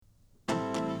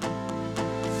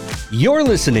You're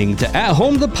listening to At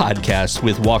Home, the podcast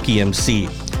with Walkie MC.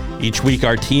 Each week,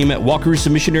 our team at Wakarusa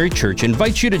Missionary Church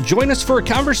invites you to join us for a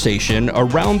conversation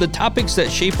around the topics that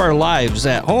shape our lives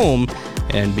at home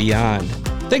and beyond.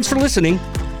 Thanks for listening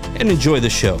and enjoy the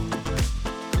show.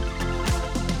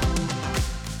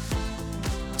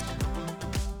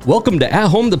 Welcome to At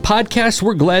Home, the podcast.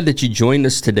 We're glad that you joined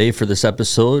us today for this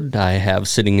episode. I have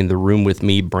sitting in the room with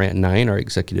me, Brant, our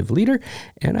executive leader,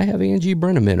 and I have Angie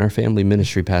Brenneman, our family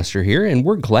ministry pastor here, and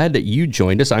we're glad that you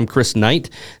joined us. I'm Chris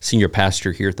Knight, senior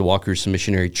pastor here at the Wakarusa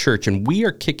Missionary Church, and we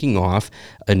are kicking off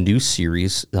a new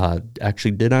series,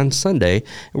 actually did on Sunday,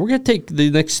 and we're going to take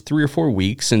the next 3 or 4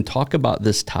 weeks and talk about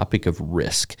this topic of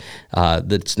risk.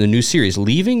 That's the new series,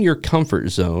 Leaving Your Comfort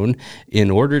Zone in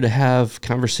order to have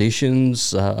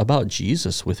conversations about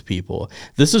Jesus with people.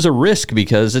 This is a risk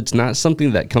because it's not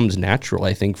something that comes natural,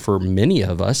 I think, for many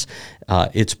of us.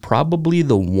 It's probably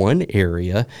the one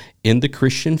area in the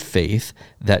Christian faith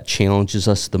that challenges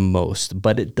us the most,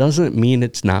 but it doesn't mean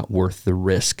it's not worth the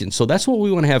risk. And so that's what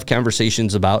we want to have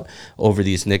conversations about over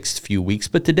these next few weeks.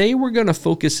 But today we're going to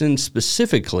focus in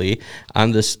specifically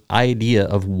on this idea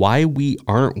of why we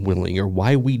aren't willing or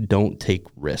why we don't take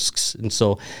risks. And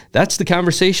so that's the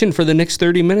conversation for the next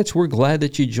 30 minutes. We're glad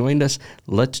that you joined us.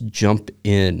 Let's jump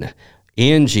in.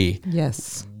 Angie.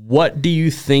 Yes. What do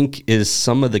you think is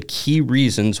some of the key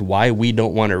reasons why we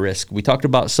don't want to risk? We talked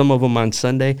about some of them on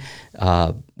Sunday.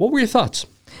 What were your thoughts?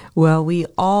 Well, we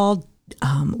all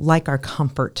like our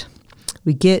comfort.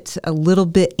 We get a little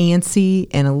bit antsy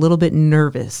and a little bit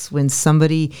nervous when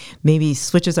somebody maybe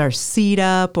switches our seat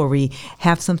up or we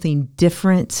have something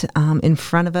different in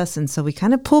front of us. And so we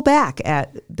kind of pull back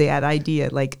at that idea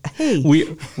like, hey.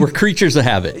 We're creatures of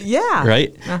habit. Yeah.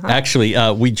 Right? Uh-huh. Actually,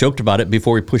 we joked about it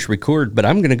before we push record, but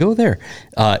I'm going to go there.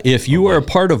 If you are a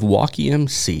part of Walkie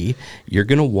MC, you're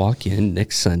going to walk in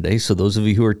next Sunday. So those of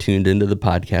you who are tuned into the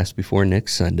podcast before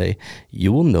next Sunday,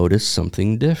 you will notice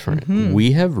something different. Mm-hmm.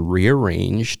 We have rearranged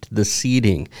the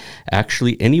seating.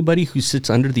 Actually, anybody who sits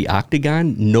under the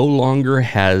octagon no longer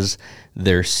has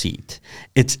their seat.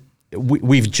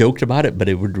 We've joked about it, but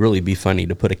it would really be funny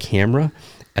to put a camera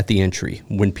at the entry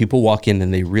when people walk in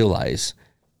and they realize,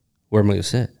 where am I going to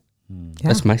sit? Yeah.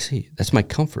 That's my seat. That's my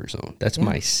comfort zone. That's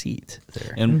my seat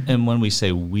there. And when we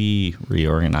say we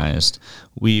reorganized,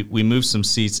 we moved some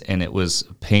seats, and it was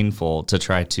painful to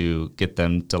try to get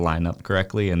them to line up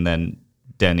correctly. And then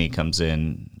Denny comes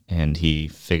in and he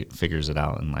figures it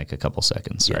out in like a couple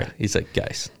seconds, right? He's like,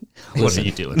 guys, what are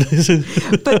you doing?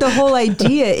 But the whole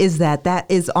idea is that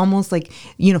is almost like,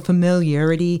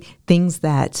 familiarity, things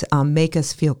that make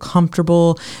us feel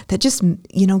comfortable, that just,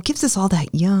 gives us all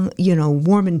that young,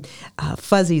 warm and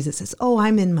fuzzies. It says, oh,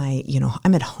 I'm in my,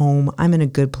 I'm at home, I'm in a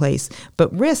good place.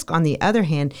 But risk, on the other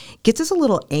hand, gets us a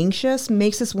little anxious,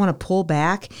 makes us want to pull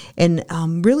back and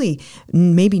really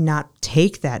maybe not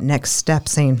take that next step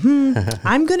saying,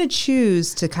 I'm going to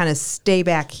choose to kind of stay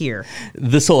back here.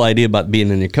 This whole idea about being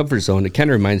in your comfort zone, it kind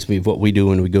of reminds me of what we do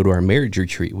when we go to our marriage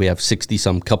retreat. We have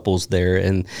 60-some couples there,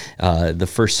 and the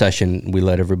first session, we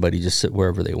let everybody just sit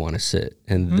wherever they want to sit.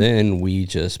 And then we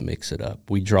just mix it up.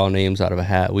 We draw names out of a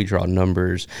hat. We draw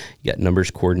numbers. You got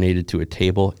numbers coordinated to a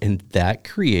table, and that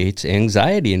creates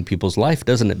anxiety in people's life,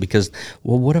 doesn't it? Because,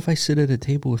 well, what if I sit at a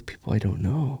table with people I don't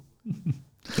know?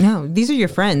 No, these are your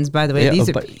friends, by the way. Yeah,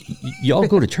 but y'all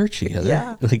go to church together.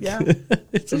 Yeah.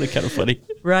 Isn't it kind of funny?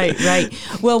 Right.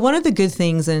 Well, one of the good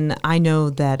things, and I know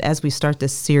that as we start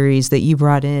this series that you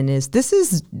brought in, is this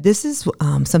is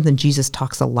something Jesus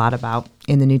talks a lot about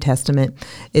in the New Testament,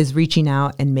 is reaching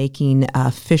out and making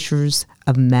fishers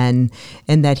of men,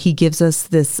 and that he gives us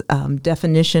this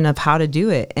definition of how to do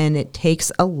it. And it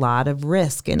takes a lot of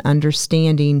risk and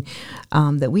understanding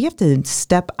that we have to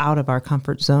step out of our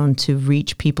comfort zone to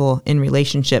reach people in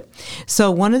relationship.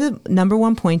 So one of the number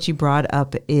one points you brought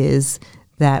up is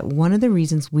that one of the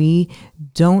reasons we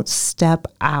don't step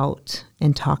out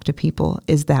and talk to people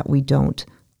is that we don't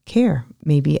care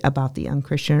maybe about the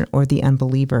unchristian or the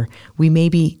unbeliever. We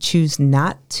maybe choose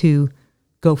not to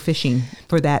go fishing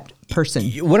for that person.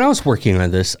 When I was working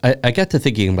on this, I got to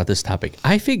thinking about this topic.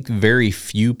 I think very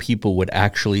few people would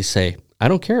actually say, I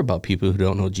don't care about people who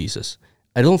don't know Jesus.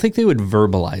 I don't think they would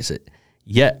verbalize it.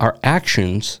 Yet our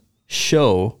actions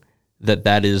show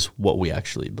that is what we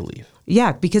actually believe.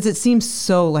 Yeah, because it seems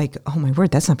so like, oh my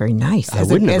word, that's not very nice. I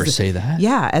would never say that.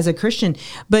 Yeah, as a Christian.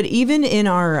 But even in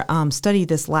our study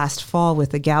this last fall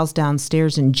with the gals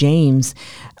downstairs in James,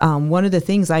 one of the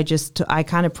things I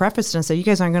kind of prefaced and I said, you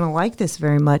guys aren't going to like this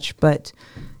very much, but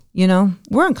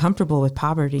we're uncomfortable with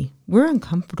poverty. We're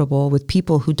uncomfortable with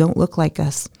people who don't look like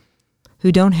us.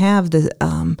 who don't have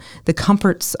the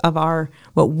comforts of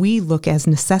what we look as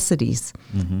necessities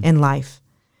in life.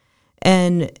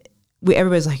 And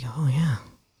everybody's like, oh yeah,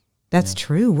 that's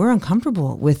true. We're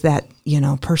uncomfortable with that,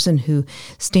 person who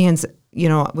stands,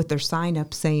 with their sign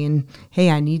up saying, hey,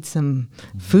 I need some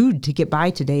food to get by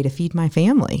today to feed my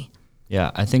family.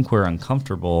 Yeah, I think we're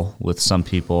uncomfortable with some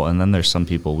people, and then there's some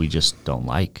people we just don't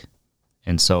like.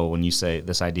 And so when you say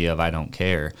this idea of I don't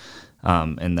care,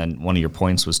 and then one of your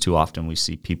points was too often we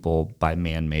see people by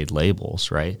man-made labels,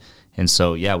 right? And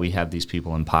so, we have these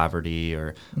people in poverty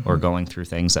or going through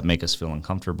things that make us feel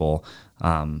uncomfortable,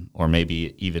 or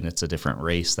maybe even it's a different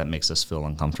race that makes us feel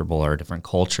uncomfortable or a different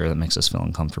culture that makes us feel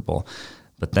uncomfortable.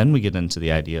 But then we get into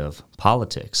the idea of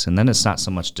politics, and then it's not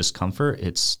so much discomfort,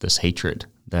 it's this hatred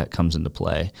that comes into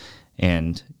play.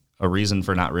 And a reason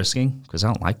for not risking, because I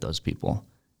don't like those people.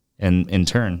 And in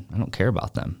turn, I don't care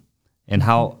about them. And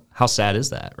how sad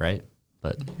is that, right?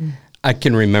 But I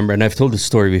can remember, and I've told this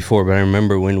story before, but I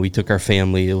remember when we took our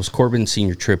family, it was Corbin's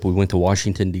senior trip, we went to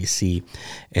Washington, D.C.,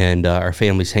 and our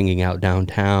family's hanging out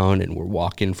downtown, and we're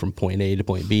walking from point A to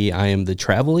point B. I am the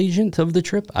travel agent of the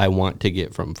trip. I want to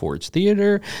get from Ford's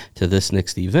Theater to this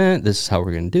next event. This is how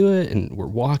we're going to do it, and we're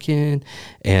walking,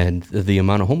 and the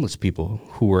amount of homeless people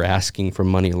who were asking for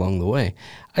money along the way,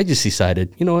 I just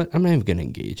decided, you know what, I'm not even going to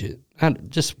engage it. I'm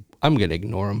going to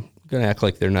ignore them. Going to act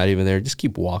like they're not even there. Just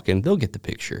keep walking. They'll get the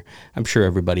picture. I'm sure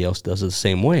everybody else does it the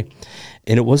same way.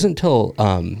 And it wasn't until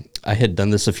I had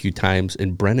done this a few times,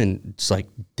 and Brennan's like,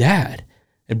 Dad.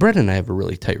 And Brennan and I have a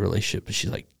really tight relationship. But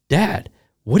she's like, Dad,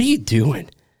 what are you doing?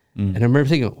 And I remember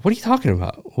thinking, what are you talking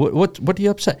about? What are you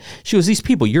upset? She goes, these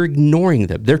people, you're ignoring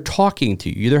them. They're talking to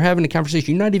you. They're having a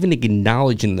conversation. You're not even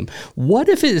acknowledging them. What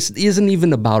if it isn't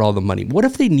even about all the money? What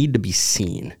if they need to be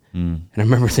seen? And I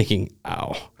remember thinking,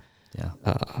 ow. yeah.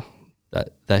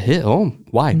 That hit home.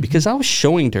 Why? Because I was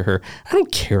showing to her, I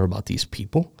don't care about these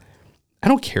people. I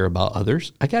don't care about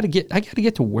others. I gotta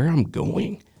get to where I'm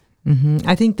going.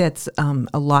 I think that's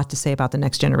a lot to say about the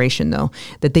next generation, though,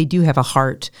 that they do have a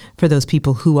heart for those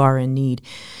people who are in need.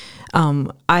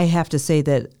 I have to say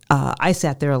that I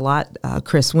sat there a lot,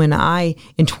 Chris, when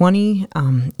in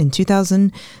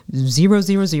 2000,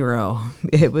 000,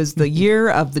 it was the year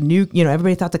of the new,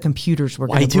 everybody thought the computers were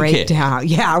going to break down.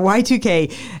 Yeah,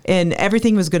 Y2K. And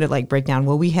everything was going to break down.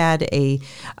 Well, we had a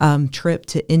trip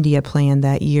to India planned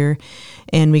that year.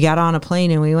 And we got on a plane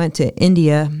and we went to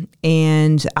India,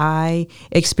 and I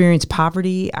experienced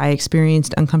poverty. I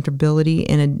experienced uncomfortability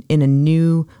in a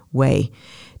new way,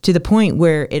 to the point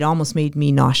where it almost made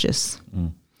me nauseous.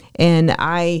 And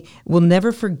I will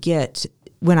never forget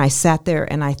when I sat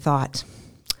there and I thought,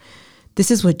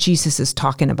 this is what Jesus is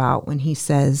talking about when he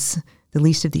says, the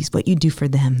least of these, what you do for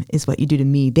them is what you do to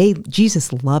me.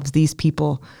 Jesus loves these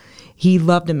people. He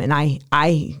loved them, and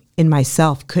I in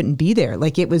myself couldn't be there.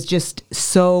 It was just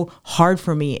so hard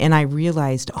for me. And I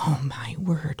realized, oh my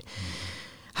word,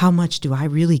 how much do I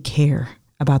really care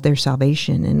about their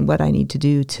salvation and what I need to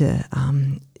do to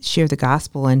share the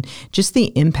gospel. And just the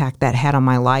impact that had on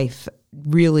my life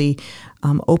really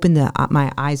opened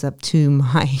my eyes up to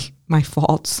my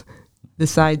faults, the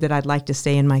side that I'd like to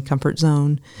stay in my comfort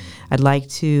zone. I'd like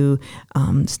to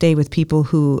stay with people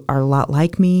who are a lot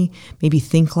like me, maybe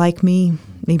think like me,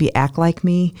 maybe act like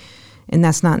me. And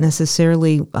that's not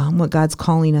necessarily what God's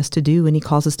calling us to do when he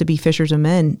calls us to be fishers of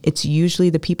men. It's usually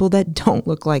the people that don't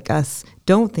look like us,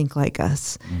 don't think like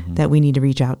us, that we need to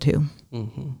reach out to.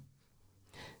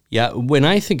 Yeah, when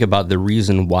I think about the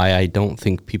reason why I don't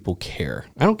think people care,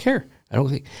 I don't care. I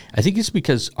think it's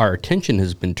because our attention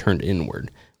has been turned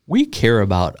inward. We care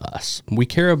about us. We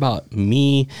care about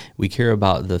me. We care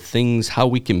about the things, how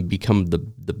we can become the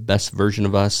best version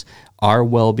of us, our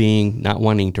well-being, not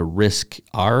wanting to risk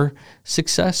our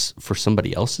success for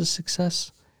somebody else's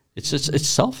success. It's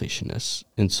selfishness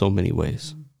in so many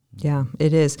ways. Yeah,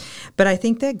 it is. But I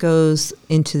think that goes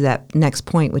into that next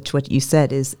point, which what you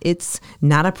said is it's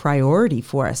not a priority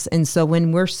for us. And so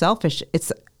when we're selfish,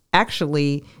 it's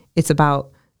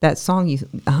about that song you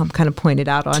kind of pointed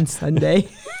out on Sunday.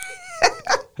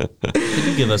 Could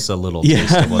you give us a little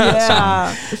taste of what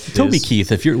that song is? Toby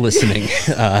Keith, if you're listening,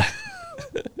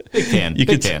 Big fan.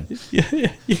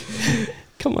 Yeah.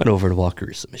 Come on over to Walker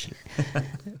Missionary.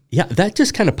 Yeah, that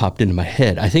just kind of popped into my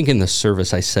head. I think in the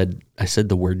service I said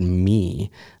the word me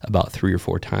about 3 or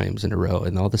 4 times in a row,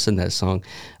 and all of a sudden that song,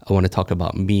 I want to talk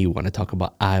about me, want to talk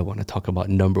about I want to talk about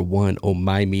number one, oh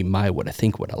my, me, my, what I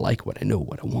think, what I like, what I know,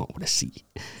 what I want, what I see.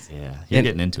 Yeah, you're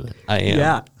getting into it. I am.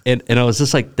 Yeah. And I was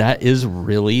just like, that is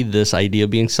really this idea of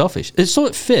being selfish. And so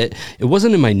it fit. It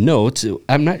wasn't in my notes.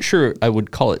 I'm not sure I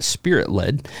would call it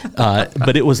spirit-led,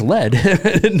 but it was led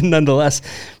nonetheless.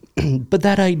 But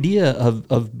that idea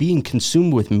of being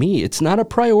consumed with me, it's not a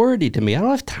priority to me. I don't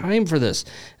have time for this.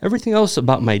 Everything else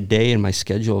about my day and my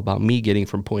schedule, about me getting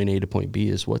from point A to point B,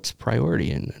 is what's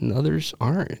priority, and others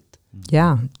aren't.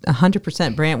 Yeah,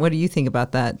 100%. Brant, what do you think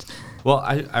about that? Well,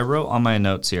 I wrote on my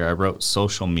notes here, I wrote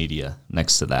social media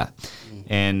next to that.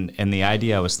 And the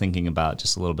idea I was thinking about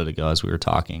just a little bit ago as we were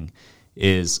talking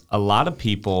is a lot of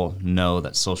people know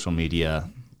that social media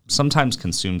sometimes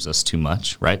consumes us too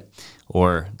much, right?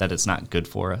 Or that it's not good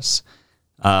for us.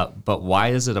 But why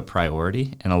is it a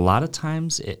priority? And a lot of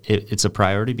times it's a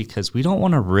priority because we don't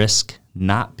want to risk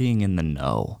not being in the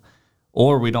know,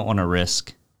 or we don't want to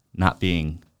risk not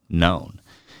being known.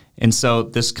 And so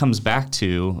this comes back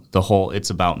to the whole it's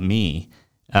about me.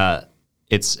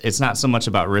 It's not so much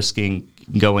about risking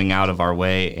going out of our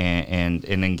way and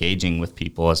engaging with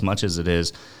people as much as it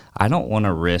is, I don't want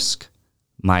to risk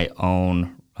my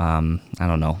own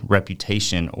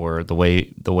reputation or the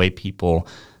way people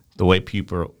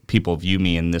view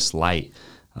me in this light,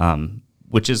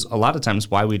 which is a lot of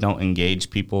times why we don't engage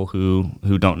people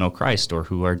who don't know Christ or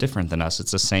who are different than us.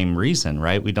 It's the same reason,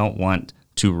 right? We don't want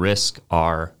to risk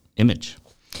our image.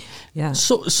 Yeah.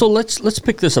 So let's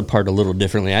pick this apart a little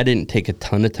differently. I didn't take a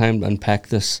ton of time to unpack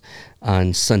this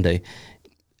on Sunday.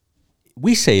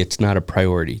 We say it's not a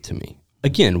priority to me.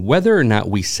 Again, whether or not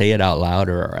we say it out loud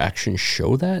or our actions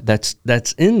show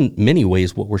that's in many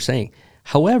ways what we're saying.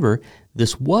 However,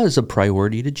 this was a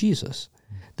priority to Jesus.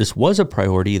 This was a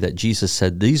priority that Jesus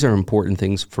said, these are important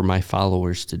things for my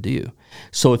followers to do.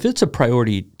 So if it's a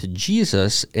priority to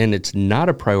Jesus and it's not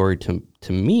a priority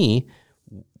to me,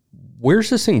 where's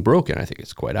this thing broken? I think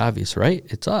it's quite obvious, right?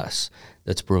 It's us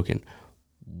that's broken.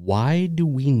 Why do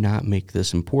we not make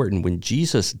this important? When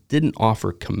Jesus didn't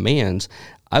offer commands,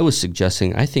 I was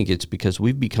suggesting, I think it's because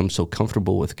we've become so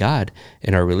comfortable with God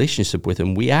and our relationship with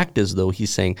him. We act as though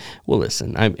he's saying, well,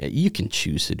 listen, you can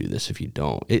choose to do this if you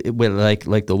don't.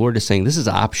 Like the Lord is saying, this is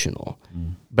optional.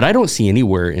 But I don't see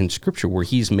anywhere in Scripture where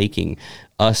he's making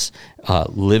us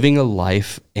living a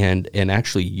life and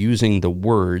actually using the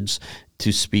words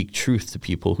to speak truth to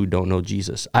people who don't know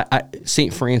Jesus.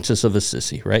 St. Francis of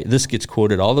Assisi, right? This gets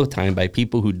quoted all the time by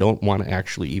people who don't want to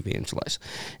actually evangelize.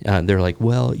 They're like,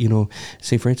 well,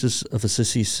 St. Francis of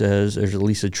Assisi says, or at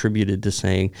least attributed to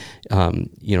saying,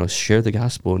 share the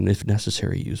gospel and if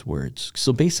necessary, use words.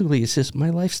 So basically it's just my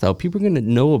lifestyle. People are going to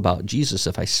know about Jesus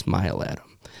if I smile at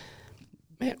them.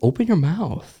 Man, open your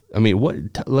mouth. I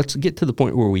mean, let's get to the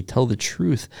point where we tell the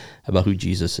truth about who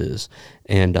Jesus is.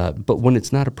 And but when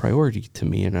it's not a priority to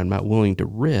me and I'm not willing to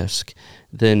risk,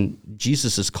 then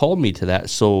Jesus has called me to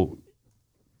that. So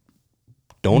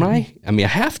don't I? I mean, I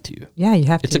have to. Yeah, you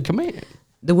have to. It's a command.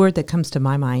 The word that comes to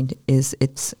my mind is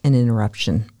it's an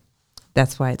interruption.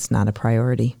 That's why it's not a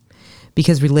priority.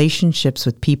 Because relationships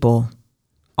with people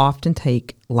often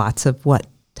take lots of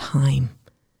time.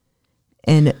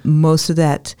 And most of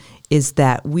that is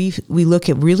that we look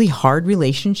at really hard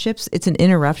relationships. It's an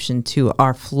interruption to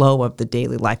our flow of the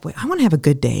daily life. Wait, I want to have a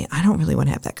good day. I don't really want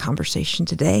to have that conversation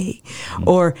today.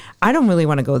 Or I don't really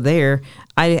want to go there.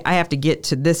 I have to get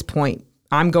to this point.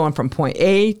 I'm going from point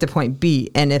A to point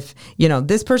B. And if,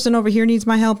 this person over here needs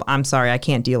my help, I'm sorry, I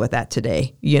can't deal with that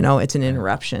today. It's an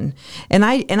interruption. And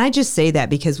I just say that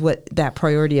because that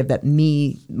priority of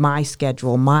my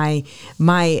schedule, my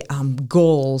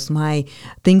goals, my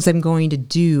things I'm going to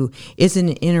do is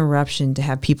an interruption to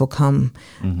have people come.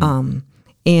 Mm-hmm.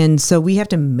 And so we have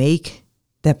to make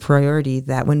that priority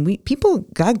that when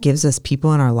God gives us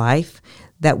people in our life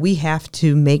that we have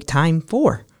to make time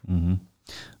for. Mm-hmm.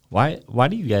 Why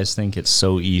do you guys think it's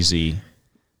so easy,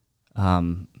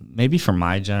 maybe for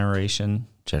my Generation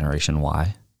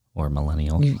Y or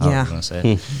millennial, yeah. I was going to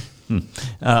say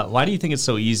it. Why do you think it's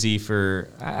so easy for,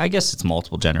 I guess it's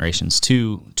multiple generations,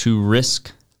 to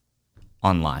risk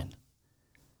online?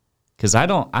 Because I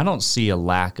don't see a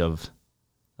lack of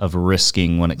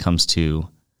risking when it comes to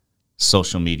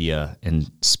social media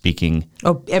and speaking.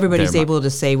 Oh, everybody's able to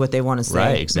say what they want to say.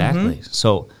 Right, exactly. Mm-hmm.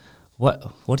 So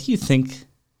what do you think?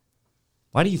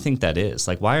 Why do you think that is?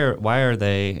 Like, why are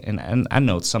they, and I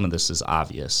know some of this is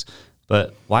obvious,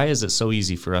 but why is it so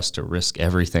easy for us to risk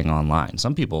everything online?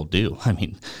 Some people do. I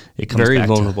mean, it comes very back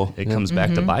vulnerable. It comes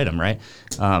back to bite them, right?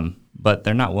 But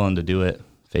they're not willing to do it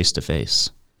face to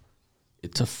face.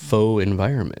 It's a faux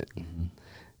environment.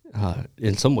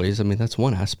 In some ways, I mean, that's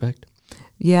one aspect.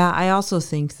 Yeah, I also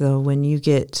think, though, when you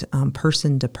get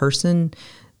person to person,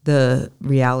 the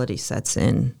reality sets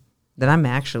in.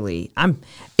 that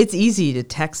it's easy to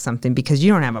text something because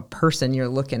you don't have a person you're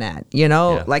looking at,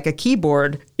 like a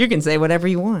keyboard, you can say whatever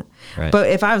you want. Right. But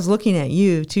if I was looking at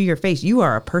you to your face, you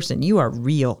are a person, you are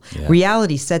real. Yeah.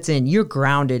 Reality sets in, you're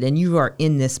grounded and you are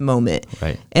in this moment.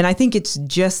 Right. And I think it's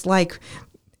just like,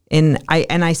 and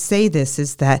I say this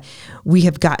is that we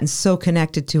have gotten so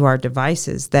connected to our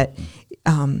devices that,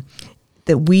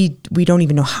 that we don't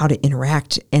even know how to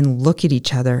interact and look at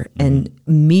each other and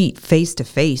meet face to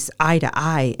face, eye to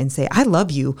eye, and say, I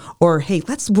love you, or, hey,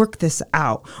 let's work this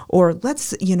out, or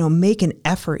let's, make an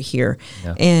effort here.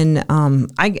 Yeah. And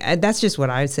I that's just what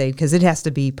I would say, because it has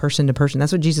to be person to person.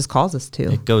 That's what Jesus calls us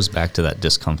to. It goes back to that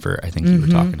discomfort I think you were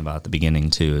talking about at the beginning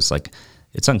too. It's like,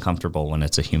 it's uncomfortable when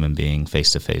it's a human being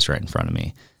face to face right in front of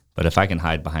me. But if I can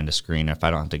hide behind a screen, or if I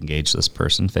don't have to engage this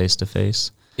person face to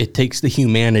face, it takes the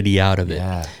humanity out of it.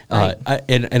 Yeah. Right.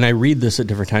 And I read this at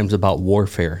different times about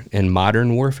warfare and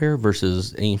modern warfare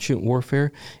versus ancient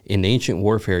warfare. In ancient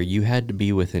warfare, you had to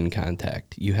be within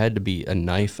contact. You had to be a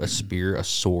knife, a spear, a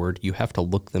sword. You have to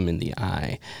look them in the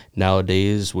eye.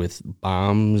 Nowadays, with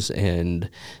bombs and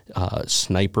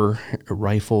sniper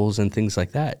rifles and things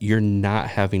like that, you're not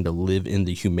having to live in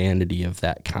the humanity of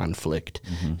that conflict.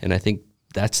 And I think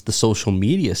that's the social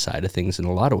media side of things in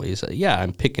a lot of ways. Yeah,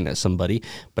 I'm picking at somebody,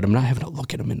 but I'm not having to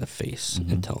look at them in the face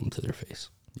and tell them to their face.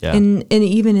 Yeah. And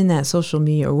even in that social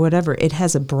media or whatever, it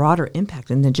has a broader impact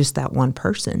than just that one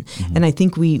person. And I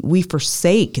think we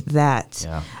forsake that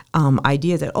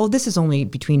idea that, this is only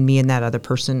between me and that other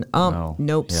person.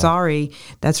 Nope, sorry,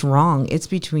 that's wrong. It's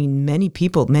between many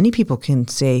people. Many people can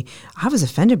say, I was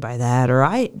offended by that, or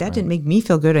that didn't make me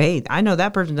feel good. Hey, I know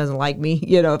that person doesn't like me,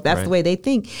 if that's the way they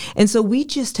think. And so we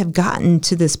just have gotten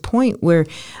to this point where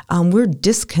we're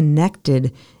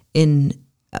disconnected in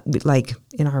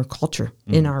our culture,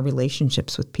 in our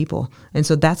relationships with people. And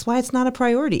so that's why it's not a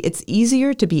priority. It's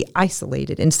easier to be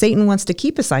isolated. And Satan wants to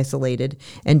keep us isolated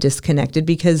and disconnected,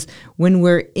 because when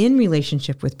we're in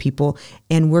relationship with people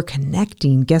and we're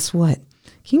connecting, guess what?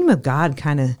 Kingdom of God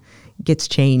kind of gets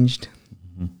changed.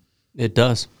 It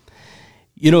does.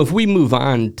 If we move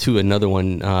on to another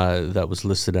one that was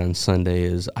listed on Sunday,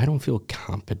 is I don't feel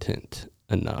competent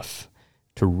enough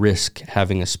to risk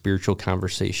having a spiritual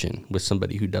conversation with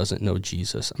somebody who doesn't know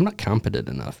Jesus. I'm not competent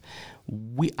enough.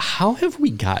 How have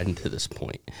we gotten to this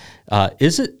point?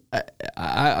 Is it,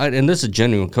 and this is a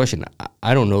genuine question,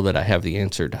 I don't know that I have the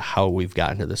answer to how we've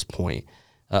gotten to this point.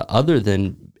 Other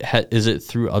than, is it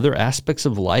through other aspects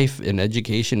of life and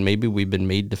education? Maybe we've been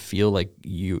made to feel like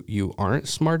you aren't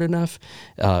smart enough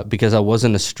because I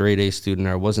wasn't a straight A student,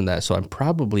 or I wasn't that, so I'm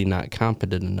probably not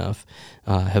competent enough.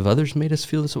 Have others made us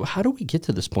feel this? How do we get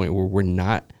to this point where we're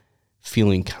not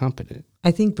feeling competent?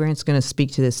 I think Brant's going to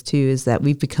speak to this too, is that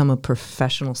we've become a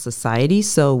professional society.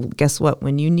 So guess what?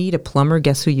 When you need a plumber,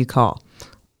 guess who you call?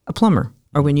 A plumber.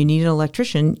 Or when you need an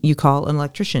electrician, you call an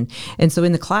electrician. And so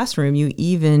in the classroom, you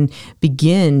even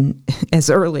begin as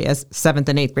early as 7th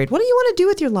and 8th grade. What do you want to do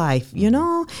with your life? You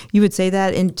would say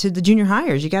that into the junior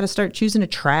hires. You got to start choosing a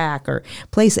track or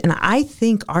place. And I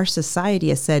think our society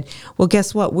has said, well,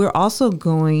 guess what? We're also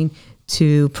going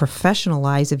to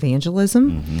professionalize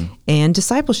evangelism and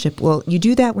discipleship. Well, you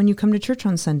do that when you come to church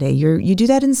on Sunday. You do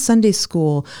that in Sunday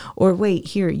school. Or wait,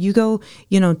 here, you go,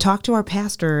 talk to our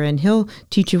pastor and he'll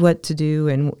teach you what to do,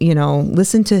 and,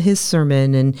 listen to his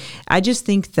sermon. And I just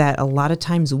think that a lot of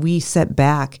times we sit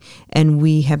back and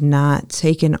we have not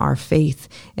taken our faith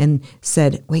and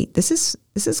said, wait, this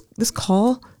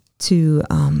call to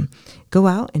go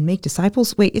out and make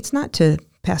disciples. Wait, it's not to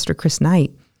Pastor Chris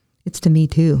Knight. It's to me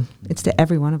too. It's to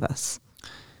every one of us.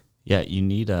 Yeah, you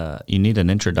need an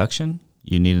introduction,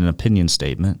 you need an opinion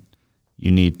statement,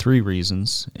 you need 3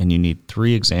 reasons, and you need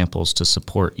 3 examples to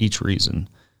support each reason.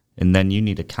 And then you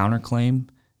need a counterclaim,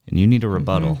 and you need a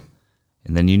rebuttal,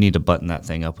 and then you need to button that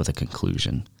thing up with a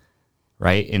conclusion,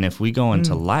 right? And if we go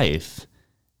into life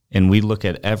and we look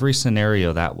at every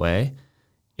scenario that way,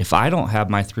 if I don't have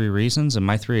my 3 reasons and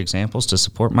my 3 examples to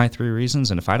support my 3 reasons,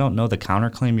 and if I don't know the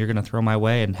counterclaim you're going to throw my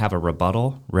way and have a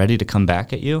rebuttal ready to come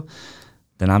back at you,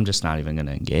 then I'm just not even going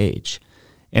to engage.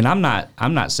 And I'm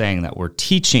not saying that we're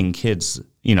teaching kids,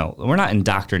 we're not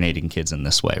indoctrinating kids in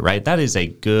this way, right? That is a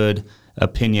good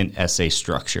opinion essay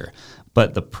structure.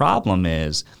 But the problem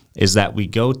is that we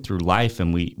go through life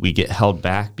and we get held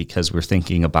back because we're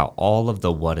thinking about all of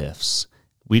the what ifs.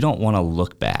 We don't want to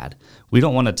look bad. We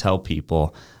don't want to tell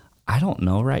people, I don't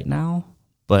know right now,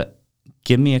 but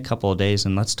give me a couple of days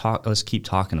and let's keep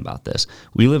talking about this.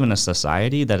 We live in a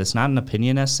society that it's not an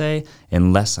opinion essay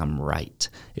unless I'm right.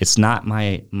 It's not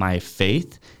my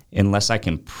faith unless I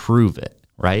can prove it,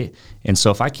 right? And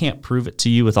so if I can't prove it to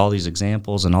you with all these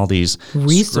examples and all these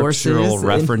Resources scriptural and-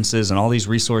 references and all these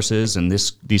resources and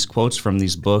these quotes from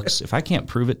these books, if I can't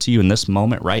prove it to you in this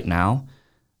moment right now,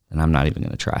 then I'm not even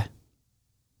going to try.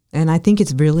 And I think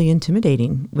it's really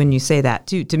intimidating when you say that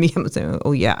too. To me, I'm saying,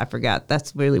 oh yeah, I forgot.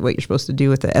 That's really what you're supposed to do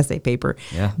with the essay paper.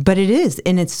 Yeah. But it is.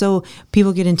 And it's so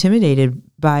people get intimidated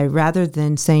by, rather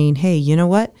than saying, hey, you know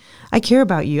what? I care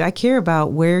about you. I care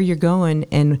about where you're going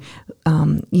and,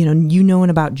 you knowing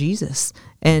about Jesus.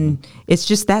 And it's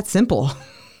just that simple.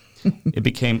 It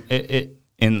became,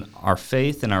 in our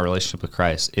faith and our relationship with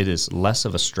Christ, it is less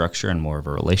of a structure and more of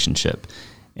a relationship.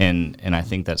 And I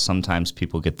think that sometimes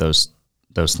people get those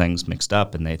things mixed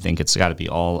up, and they think it's got to be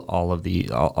all of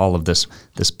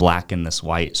this black and this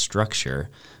white structure,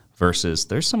 versus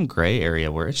there's some gray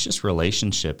area where it's just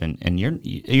relationship, and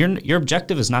your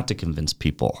objective is not to convince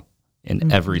people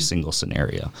in every single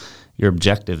scenario. Your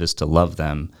objective is to love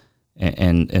them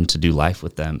and to do life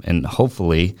with them, and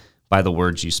hopefully by the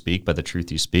words you speak, by the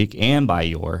truth you speak, and by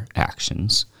your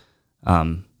actions,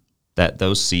 that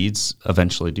those seeds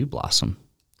eventually do blossom.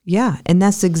 Yeah, and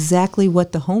that's exactly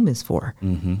what the home is for,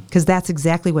 because that's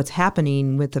exactly what's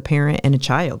happening with a parent and a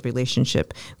child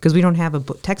relationship, because we don't have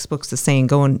textbooks that's saying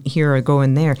go in here or go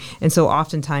in there. And so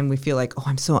oftentimes we feel like, oh,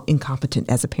 I'm so incompetent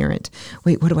as a parent.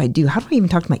 Wait, what do I do? How do I even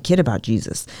talk to my kid about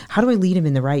Jesus? How do I lead him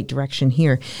in the right direction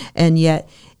here? And yet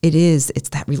it's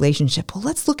that relationship. Well,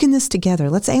 let's look in this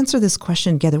together. Let's answer this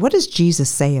question together. What does Jesus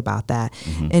say about that?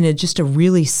 And it's just a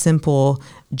really simple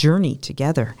journey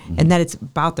together, and that it's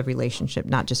about the relationship,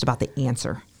 not just about the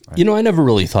answer. You know, I never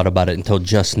really thought about it until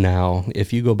just now.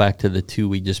 If you go back to the two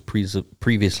we just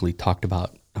previously talked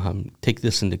about, take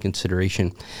this into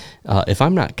consideration. If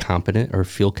I'm not competent or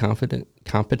feel competent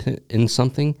in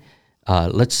something,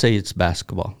 let's say it's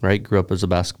basketball, right? Grew up as a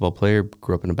basketball player,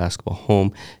 grew up in a basketball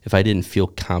home. If I didn't feel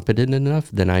competent enough,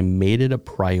 then I made it a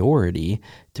priority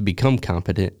to become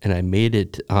competent, and I made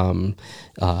it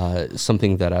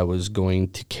something that I was going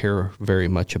to care very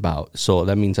much about. So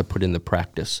that means I put in the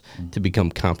practice to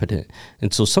become competent.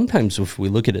 And so sometimes if we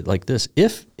look at it like this,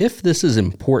 if this is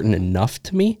important enough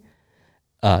to me,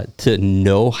 to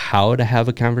know how to have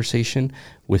a conversation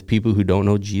with people who don't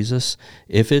know Jesus,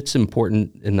 if it's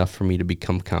important enough for me to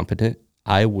become competent,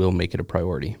 I will make it a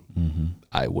priority.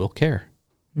 I will care.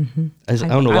 I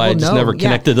don't know why I just never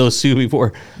connected those two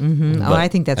before. Oh, I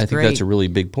think that's great. I think that's a really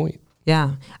big point.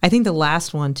 Yeah. I think the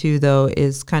last one too, though,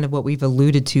 is kind of what we've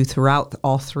alluded to throughout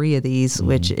all three of these,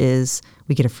 which is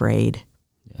we get afraid.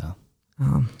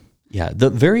 Yeah. Yeah, the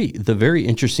very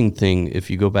interesting thing, if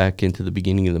you go back into the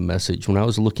beginning of the message, when I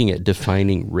was looking at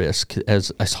defining risk,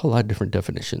 as I saw a lot of different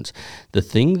definitions, the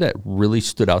thing that really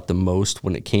stood out the most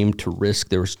when it came to risk,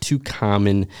 there was two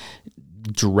common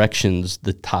directions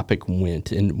the topic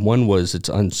went, and one was it's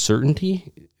uncertainty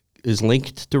is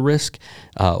linked to risk.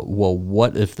 Well,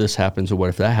 what if this happens or what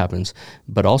if that happens?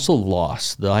 But also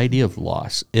loss, the idea of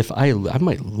loss. If I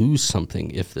might lose something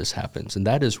if this happens, and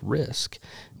that is risk.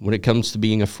 When it comes to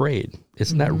being afraid,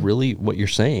 isn't that really what you're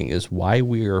saying is why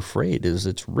we are afraid is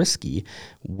it's risky.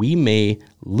 We may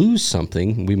lose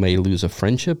something. We may lose a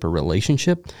friendship, a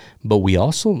relationship, but we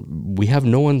have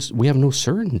no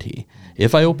certainty.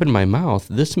 If I open my mouth,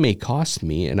 this may cost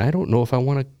me, and I don't know if I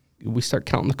want to. We start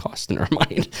counting the cost in our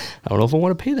mind. I don't know if I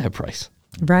want to pay that price.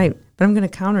 Right. But I'm going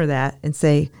to counter that and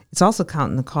say it's also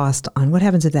counting the cost on what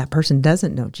happens if that person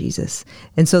doesn't know Jesus.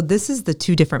 And so this is the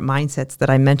two different mindsets that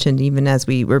I mentioned even as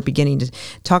we were beginning to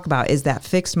talk about, is that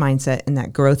fixed mindset and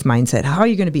that growth mindset. How are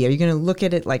you going to be? Are you going to look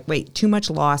at it like, wait, too much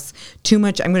loss, too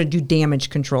much, I'm going to do damage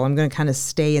control. I'm going to kind of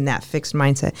stay in that fixed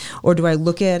mindset. Or do I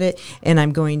look at it and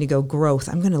I'm going to go growth?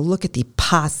 I'm going to look at the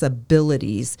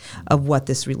possibilities of what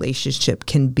this relationship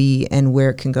can be and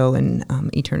where it can go in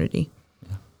eternity.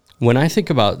 When I think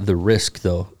about the risk,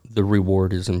 though, the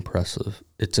reward is impressive.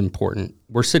 It's important.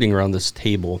 We're sitting around this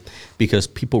table because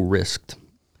people risked.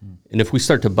 And if we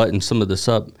start to button some of this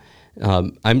up,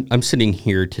 I'm sitting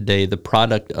here today, the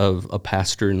product of a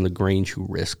pastor in LaGrange who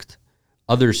risked.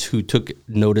 Others who took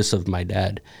notice of my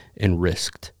dad and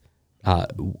risked.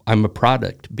 I'm a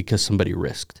product because somebody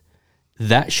risked.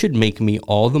 That should make me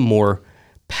all the more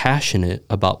passionate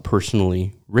about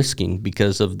personally risking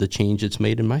because of the change it's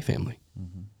made in my family.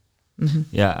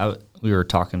 Yeah, we were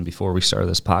talking before we started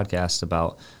this podcast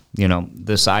about,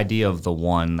 this idea of the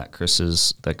one that Chris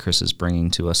is bringing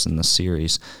to us in this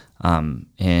series,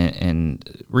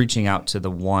 and reaching out to the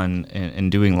one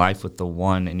and doing life with the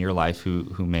one in your life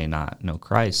who may not know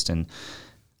Christ. And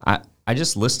I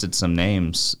just listed some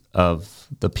names of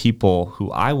the people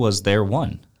who I was their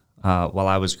one while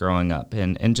I was growing up.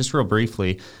 And just real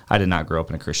briefly, I did not grow up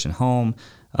in a Christian home.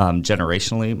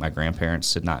 Generationally, my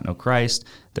grandparents did not know Christ.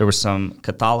 There was some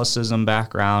Catholicism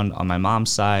background on my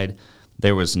mom's side.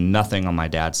 There was nothing on my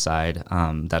dad's side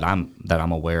that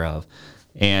I'm aware of,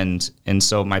 and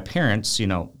so my parents,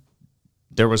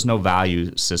 there was no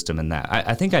value system in that.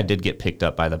 I think I did get picked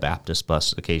up by the Baptist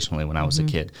bus occasionally when I was a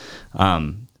kid,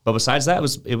 but besides that,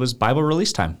 it was Bible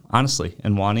release time, honestly,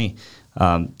 in Wani.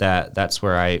 That's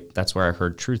where I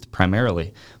heard truth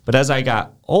primarily. But as I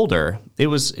got older, it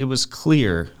was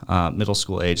clear, middle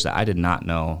school age, that I did not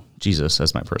know Jesus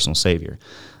as my personal Savior.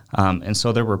 And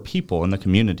so there were people in the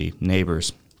community,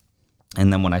 neighbors,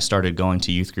 and then when I started going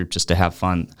to youth group just to have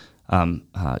fun,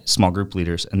 small group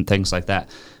leaders and things like that,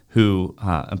 who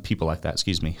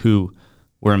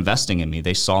were investing in me.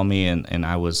 They saw me, and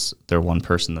I was their one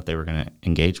person that they were going to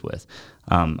engage with.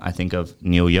 I think of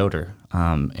Neil Yoder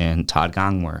and Todd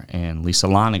Gongwer and Lisa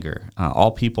Loniger,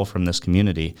 all people from this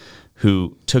community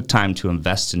who took time to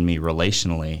invest in me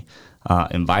relationally,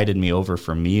 invited me over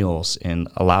for meals and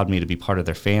allowed me to be part of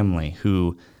their family,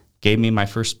 who gave me my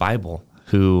first Bible,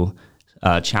 who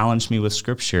challenged me with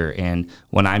Scripture. And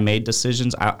when I made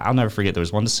decisions, I'll never forget, there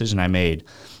was one decision I made,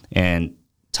 and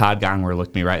Todd Gongwer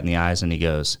looked me right in the eyes and he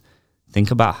goes,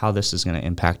 think about how this is going to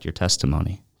impact your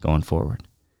testimony going forward.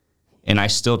 And I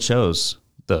still chose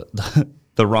the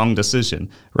wrong decision,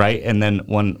 right? And then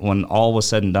when all was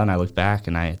said and done, I looked back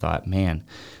and I thought, man,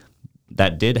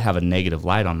 that did have a negative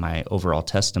light on my overall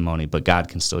testimony, but God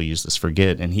can still use this for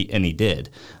good, and he did.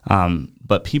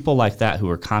 But people like that who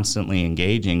are constantly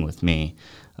engaging with me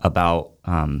about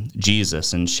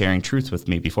Jesus and sharing truth with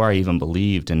me before I even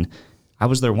believed, and I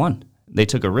was their one. They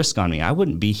took a risk on me. I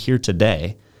wouldn't be here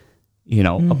today,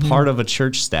 a part of a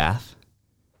church staff.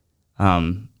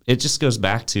 It just goes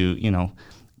back to,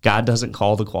 God doesn't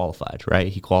call the qualified, right?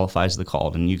 He qualifies the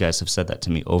called, and you guys have said that to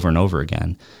me over and over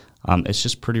again. It's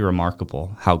just pretty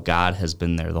remarkable how God has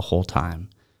been there the whole time,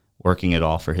 working it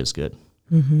all for his good.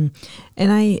 Mm-hmm.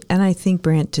 And I think,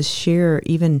 Brant, to share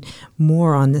even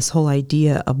more on this whole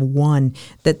idea of one,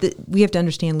 that we have to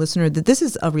understand, listener, that this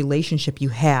is a relationship you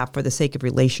have for the sake of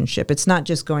relationship. It's not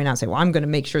just going out and say, well, I'm going to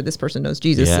make sure this person knows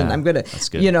Jesus, and I'm going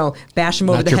to, bash them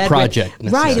over the head. Not your project.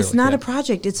 Right. It's not a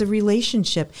project. It's a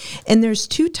relationship. And there's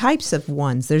two types of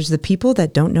ones. There's the people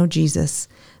that don't know Jesus,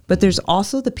 but there's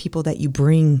also the people that you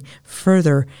bring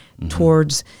further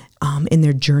towards in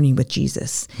their journey with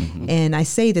Jesus. And I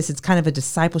say this, it's kind of a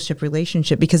discipleship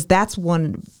relationship, because that's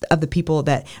one of the people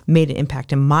that made an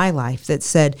impact in my life, that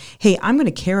said, hey, I'm going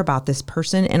to care about this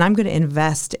person, and I'm going to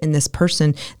invest in this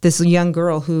person, this young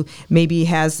girl who maybe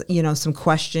has, some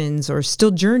questions or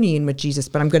still journeying with Jesus,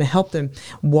 but I'm going to help them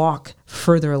walk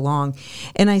further along.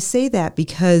 And I say that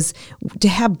because to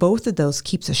have both of those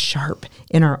keeps us sharp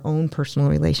in our own personal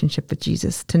relationship with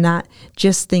Jesus, to not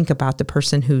just think about the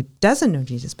person who doesn't know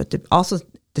Jesus, but to also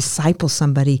disciple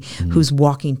somebody who's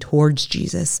walking towards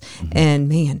Jesus. And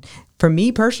man, for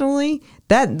me personally,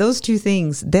 those two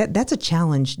things, that's a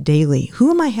challenge daily. Who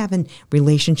am I having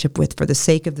relationship with for the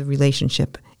sake of the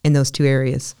relationship in those two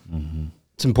areas?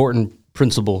 It's important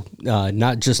principle,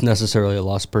 not just necessarily a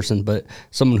lost person, but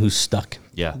someone who's stuck.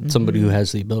 Yeah. Somebody who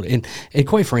has the ability. And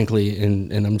quite frankly,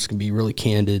 and I'm just going to be really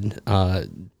candid,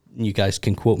 you guys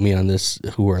can quote me on this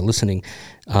who are listening,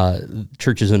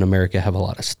 churches in America have a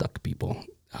lot of stuck people.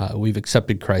 We've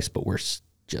accepted Christ, but we're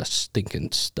just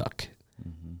stinking stuck.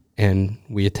 And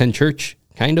we attend church,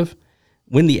 kind of.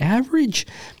 When the average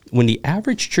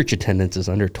church attendance is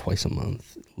under twice a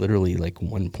month, literally like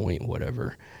 1 point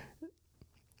whatever,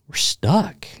 we're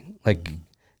stuck. Like,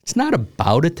 it's not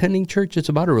about attending church. It's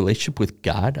about a relationship with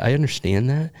God. I understand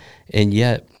that. And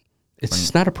yet, it's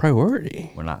just not a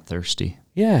priority. We're not thirsty.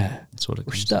 Yeah. That's what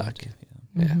we're stuck.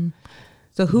 Yeah.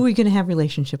 So who are we going to have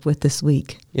relationship with this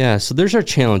week? Yeah, so there's our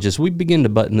challenges. We begin to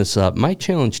button this up. My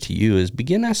challenge to you is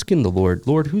begin asking the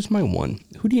Lord, who's my one?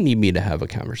 Who do you need me to have a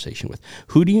conversation with?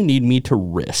 Who do you need me to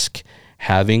risk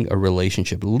having a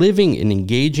relationship, living and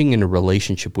engaging in a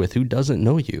relationship with, who doesn't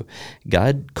know you?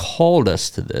 God called us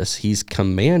to this. He's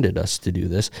commanded us to do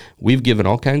this. We've given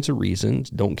all kinds of reasons.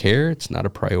 Don't care. It's not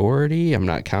a priority. I'm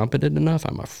not competent enough.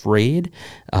 I'm afraid.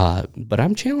 But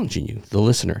I'm challenging you, the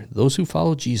listener, those who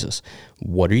follow Jesus.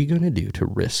 What are you going to do to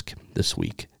risk this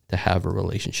week to have a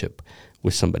relationship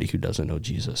with somebody who doesn't know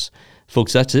Jesus?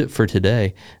 Folks, that's it for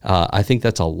today. I think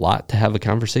that's a lot to have a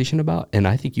conversation about, and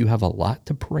I think you have a lot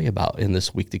to pray about in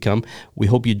this week to come. We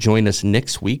hope you join us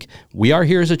next week. We are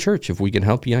here as a church. If we can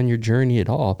help you on your journey at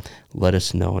all, let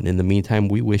us know. And in the meantime,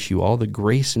 we wish you all the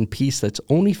grace and peace that's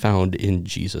only found in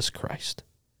Jesus Christ.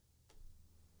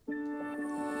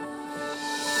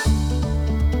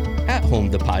 At Home,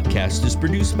 the podcast is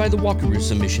produced by the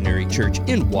Wakarusa Missionary Church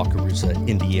in Wakarusa,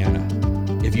 Indiana.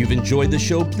 If you've enjoyed the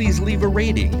show, please leave a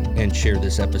rating and share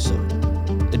this episode.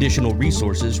 Additional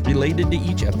resources related to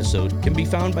each episode can be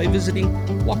found by visiting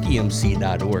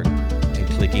walkiemc.org and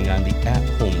clicking on the At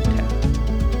Home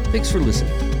tab. Thanks for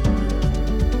listening.